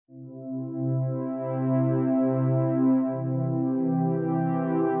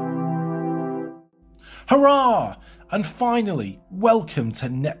Hurrah! And finally, welcome to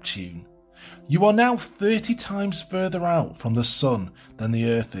Neptune. You are now 30 times further out from the Sun than the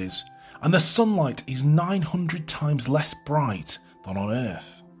Earth is, and the sunlight is 900 times less bright than on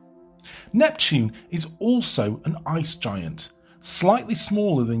Earth. Neptune is also an ice giant, slightly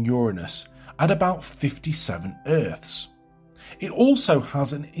smaller than Uranus, at about 57 Earths. It also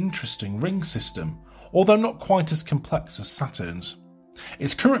has an interesting ring system, although not quite as complex as Saturn's.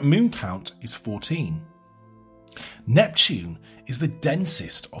 Its current moon count is 14. Neptune is the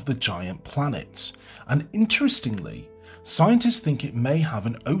densest of the giant planets, and interestingly, scientists think it may have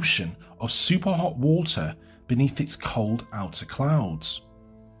an ocean of superhot water beneath its cold outer clouds.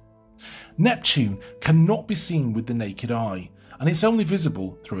 Neptune cannot be seen with the naked eye, and it's only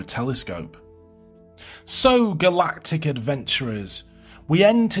visible through a telescope. So, galactic adventurers, we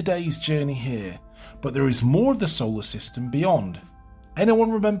end today's journey here, but there is more of the solar system beyond.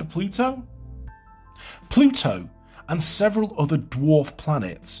 Anyone remember Pluto? Pluto and several other dwarf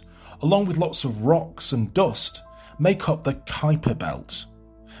planets, along with lots of rocks and dust, make up the Kuiper Belt.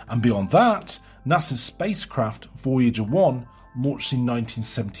 And beyond that, NASA's spacecraft Voyager 1, launched in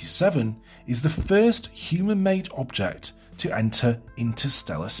 1977, is the first human-made object to enter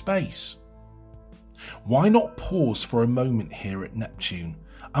interstellar space. Why not pause for a moment here at Neptune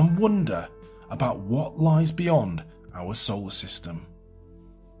and wonder about what lies beyond our solar system?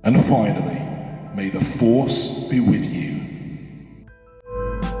 And finally, may the Force be with you.